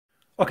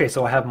Okay,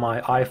 so I have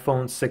my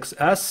iPhone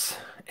 6s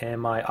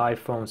and my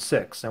iPhone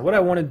 6. And what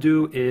I want to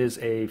do is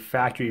a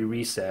factory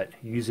reset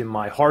using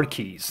my hard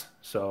keys.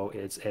 So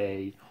it's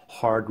a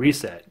hard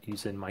reset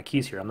using my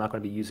keys here. I'm not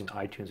going to be using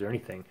iTunes or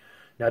anything.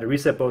 Now to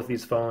reset both of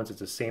these phones, it's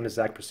the same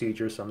exact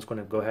procedure. So I'm just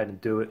going to go ahead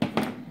and do it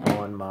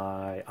on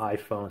my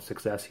iPhone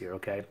 6s here,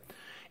 okay?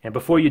 And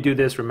before you do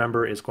this,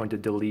 remember it's going to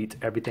delete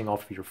everything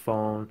off of your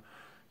phone.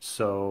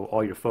 So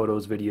all your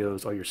photos,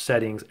 videos, all your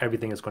settings,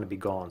 everything is going to be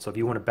gone. So if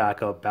you want to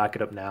back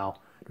it up now.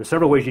 There's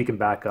several ways you can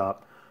back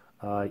up.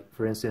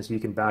 For instance, you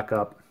can back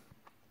up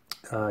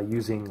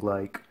using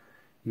like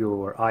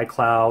your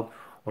iCloud,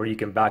 or you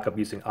can back up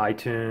using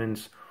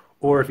iTunes,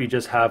 or if you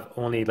just have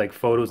only like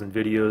photos and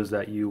videos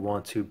that you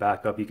want to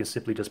back up, you can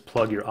simply just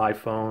plug your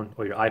iPhone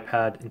or your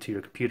iPad into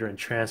your computer and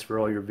transfer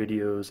all your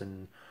videos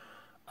and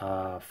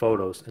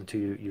photos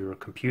into your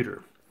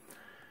computer.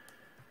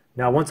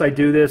 Now, once I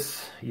do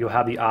this, you'll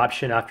have the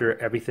option after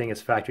everything is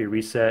factory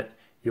reset.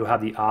 You'll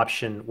have the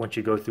option once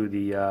you go through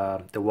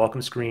the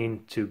welcome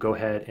screen to go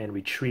ahead and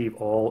retrieve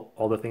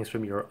all the things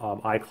from your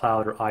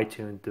iCloud or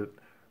iTunes to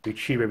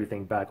retrieve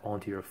everything back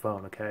onto your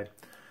phone, okay?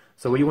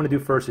 So what you want to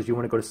do first is you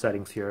want to go to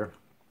settings here.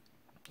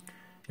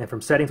 And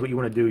from settings, what you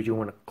want to do is you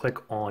want to click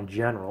on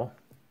general.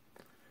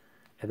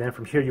 And then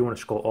from here, you want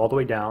to scroll all the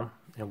way down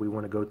and we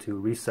want to go to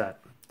reset.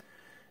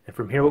 And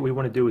from here, what we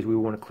want to do is we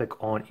want to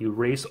click on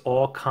erase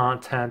all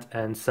content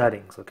and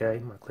settings, okay?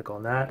 I'm going to click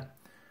on that.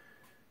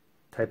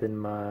 Type in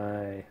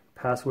my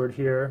password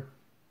here,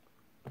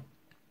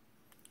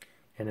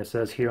 and it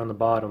says here on the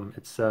bottom,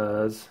 it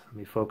says, let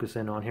me focus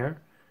in on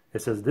here,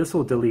 it says this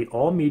will delete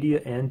all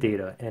media and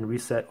data and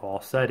reset all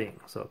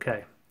settings,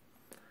 okay.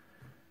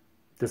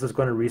 This is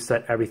going to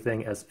reset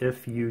everything as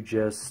if you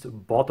just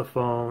bought the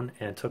phone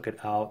and took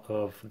it out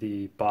of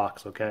the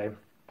box, okay.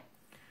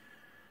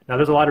 Now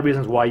there's a lot of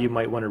reasons why you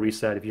might want to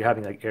reset if you're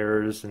having like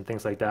errors and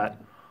things like that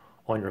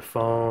on your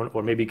phone,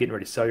 or maybe getting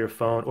ready to sell your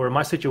phone. Or in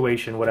my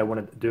situation, what I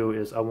want to do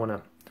is I want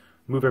to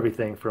move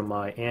everything from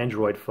my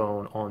Android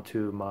phone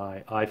onto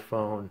my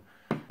iPhone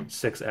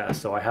 6s.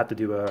 So I have to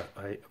do a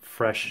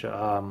fresh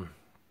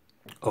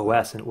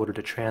OS in order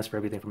to transfer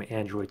everything from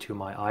Android to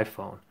my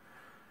iPhone.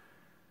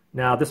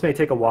 Now this may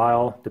take a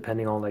while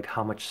depending on like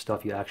how much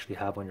stuff you actually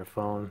have on your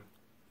phone.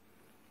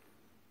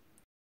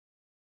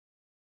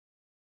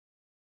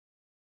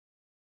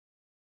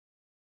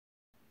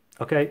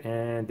 Okay,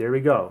 and there we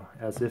go,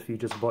 as if you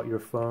just bought your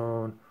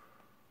phone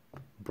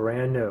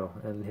brand new.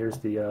 And here's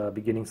the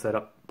beginning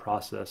setup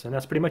process. And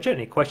that's pretty much it.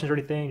 Any questions or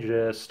anything,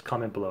 just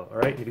comment below. All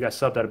right, if you guys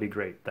sub, that'd be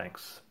great.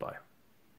 Thanks. Bye.